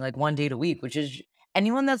averaging, like, 1 date a week, which is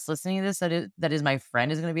anyone that's listening to this that is my friend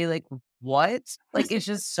is gonna be like, "What?" Like, it's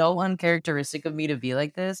just so uncharacteristic of me to be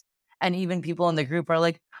like this, and even people in the group are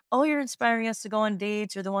like, "Oh, you're inspiring us to go on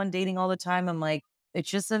dates. You're the one dating all the time." I'm like, it's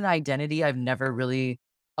just an identity I've never really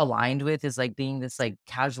aligned with is, like, being this, like,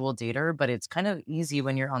 casual dater, but it's kind of easy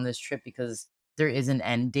when you're on this trip because there is an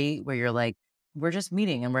end date where you're like, "We're just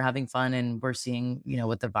meeting and we're having fun and we're seeing,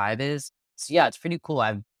 what the vibe is." So, yeah, it's pretty cool.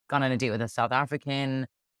 I've gone on a date with a South African,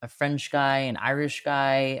 a French guy, an Irish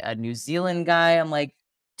guy, a New Zealand guy. I'm like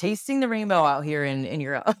tasting the rainbow out here in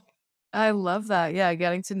Europe. I love that. Yeah,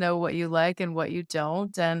 getting to know what you like and what you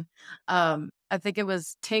don't. And I think it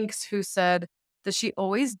was Tinks who said that she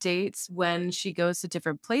always dates when she goes to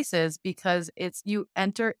different places because it's you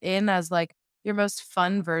enter in as like your most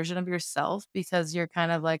fun version of yourself because you're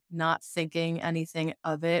kind of like not thinking anything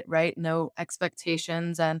of it, right? No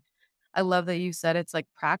expectations. And I love that you said it's like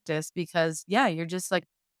practice because, yeah, you're just like,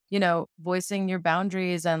 voicing your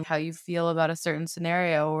boundaries and how you feel about a certain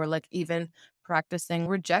scenario, or like even practicing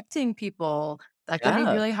rejecting people. That can be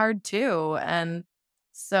Yeah. really hard too. And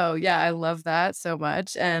so, yeah, I love that so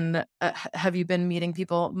much. And have you been meeting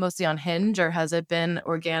people mostly on Hinge or has it been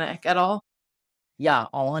organic at all? Yeah,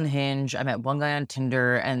 all on Hinge. I met one guy on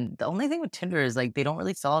Tinder, and the only thing with Tinder is like they don't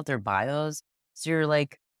really fill out their bios. So you're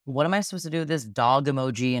like, what am I supposed to do with this dog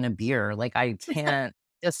emoji and a beer? Like I can't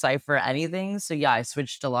decipher anything. So yeah, I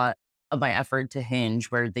switched a lot of my effort to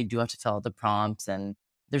Hinge where they do have to fill out the prompts and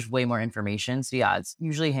there's way more information. So yeah, it's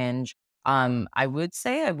usually Hinge. I would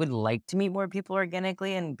say I would like to meet more people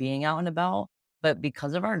organically and being out and about, but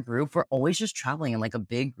because of our group, we're always just traveling in like a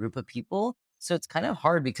big group of people. So it's kind of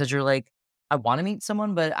hard because you're like, I wanna meet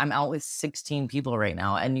someone, but I'm out with 16 people right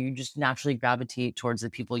now, and you just naturally gravitate towards the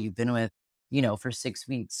people you've been with, for 6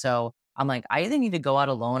 weeks. So, I'm like, I either need to go out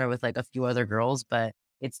alone or with, like, a few other girls, but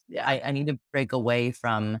I need to break away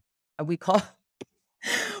from we call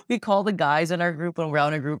we call the guys in our group when we're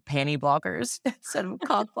out in a group panty blockers instead of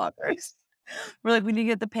cock blockers. We're like, "We need to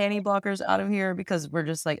get the panty blockers out of here," because we're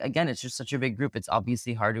just like again, it's just such a big group, it's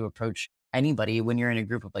obviously hard to approach anybody when you're in a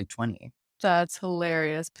group of, like, 20. That's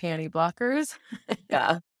hilarious. Panty blockers.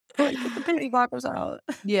 Yeah. Like, "Get the panty blockers out."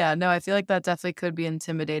 Yeah, no, I feel like that definitely could be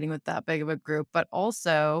intimidating with that big of a group, but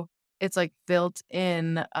also it's like built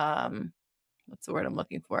in, what's the word I'm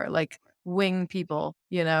looking for? Like wing people,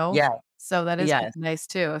 you know? Yeah, So that is like yes. nice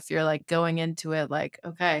too. If you're like going into it like,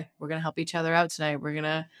 okay, we're gonna help each other out tonight. We're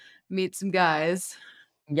gonna meet some guys.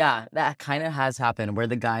 Yeah, that kinda has happened where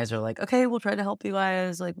the guys are like, "Okay, we'll try to help you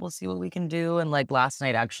guys, like, we'll see what we can do," and, like, last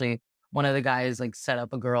night, actually, one of the guys like set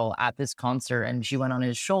up a girl at this concert and she went on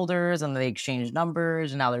his shoulders and they exchanged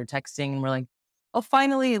numbers and now they're texting and we're like, oh,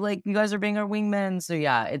 finally, like you guys are being our wingmen. So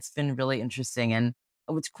yeah, it's been really interesting. And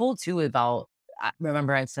what's cool too about, I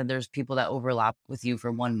remember I said there's people that overlap with you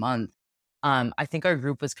for 1 month. I think our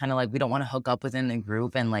group was kind of like, we don't want to hook up within the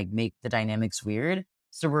group and like make the dynamics weird.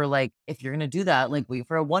 So we're like, if you're going to do that, like wait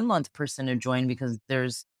for a 1 month person to join because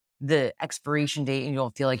there's the expiration date and you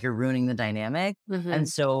don't feel like you're ruining the dynamic. And Hmm.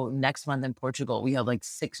 so next month in Portugal, we have like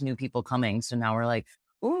 6 new people coming. So now we're like,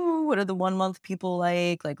 ooh, what are the 1 month people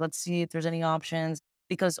like? Like, let's see if there's any options.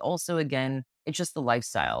 Because also, again, it's just the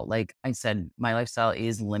lifestyle. Like I said, my lifestyle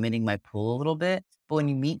is limiting my pool a little bit. But when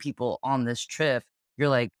you meet people on this trip, you're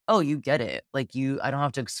like, oh, you get it. Like, I don't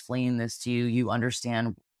have to explain this to you. You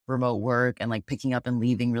understand remote work and like picking up and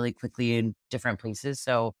leaving really quickly in different places.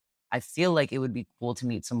 So I feel like it would be cool to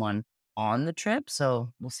meet someone on the trip.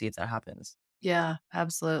 So we'll see if that happens. Yeah,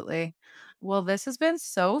 absolutely. Well, this has been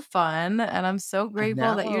so fun, and I'm so I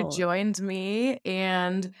grateful that you know. joined me.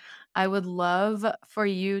 And I would love for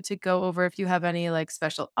you to go over if you have any like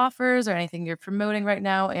special offers or anything you're promoting right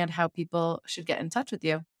now and how people should get in touch with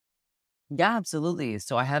you. Yeah, absolutely.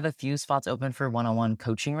 So I have a few spots open for one-on-one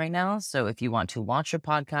coaching right now. So if you want to launch a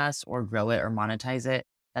podcast or grow it or monetize it,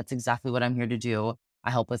 that's exactly what I'm here to do.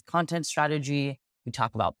 I help with content strategy. We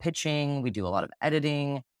talk about pitching. We do a lot of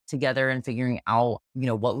editing together and figuring out,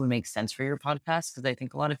 what would make sense for your podcast. Cause I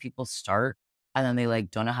think a lot of people start and then they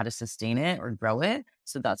like don't know how to sustain it or grow it.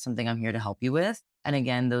 So that's something I'm here to help you with. And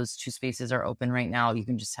again, those two spaces are open right now. You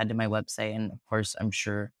can just head to my website. And of course, I'm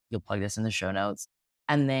sure you'll plug this in the show notes.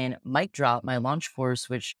 And then Mic Drop, my launch course,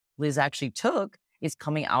 which Liz actually took, is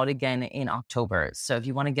coming out again in October. So if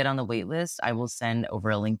you want to get on the wait list, I will send over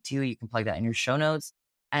a link to you. You can plug that in your show notes.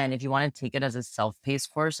 And if you want to take it as a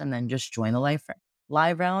self-paced course and then just join the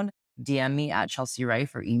live round, DM me at Chelsea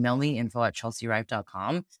Rife or email me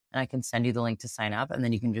info@chelsearife.com and I can send you the link to sign up. And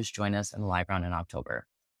then you can just join us in the live round in October.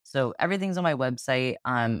 So everything's on my website.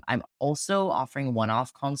 I'm also offering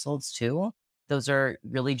one-off consults too. Those are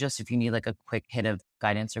really just if you need like a quick hit of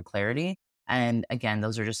guidance or clarity. And again,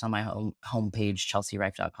 those are just on my homepage,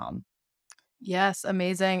 chelsearife.com. Yes,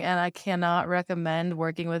 amazing. And I cannot recommend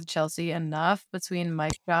working with Chelsea enough between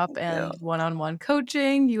Mic Drop Thank you. and one-on-one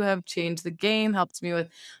coaching. You have changed the game, helped me with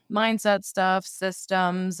mindset stuff,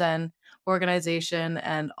 systems, and organization,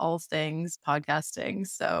 and all things podcasting.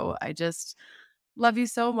 So I just love you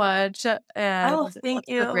so much and Oh, I'm thank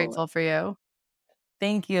so you. grateful for you.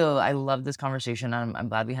 Thank you. I love this conversation. I'm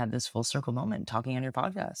glad we had this full circle moment talking on your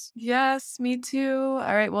podcast. Yes, me too.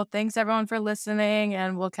 All right. Well, thanks everyone for listening,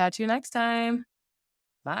 and we'll catch you next time.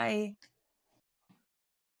 Bye.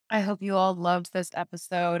 I hope you all loved this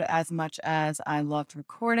episode as much as I loved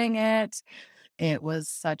recording it. It was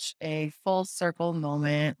such a full circle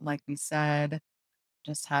moment, like we said,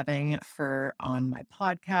 just having her on my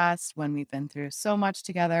podcast when we've been through so much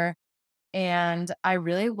together. And I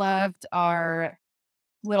really loved our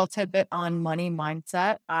little tidbit on money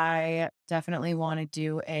mindset. I definitely want to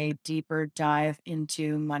do a deeper dive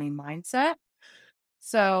into money mindset.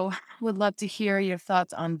 So, would love to hear your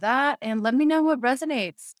thoughts on that and let me know what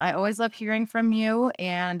resonates. I always love hearing from you,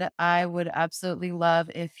 and I would absolutely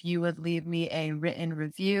love if you would leave me a written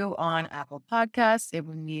review on Apple Podcasts. It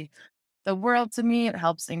would mean the world to me. It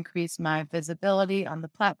helps increase my visibility on the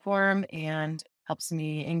platform and helps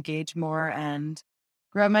me engage more and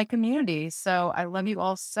grow my community. So, I love you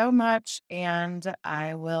all so much, and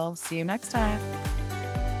I will see you next time.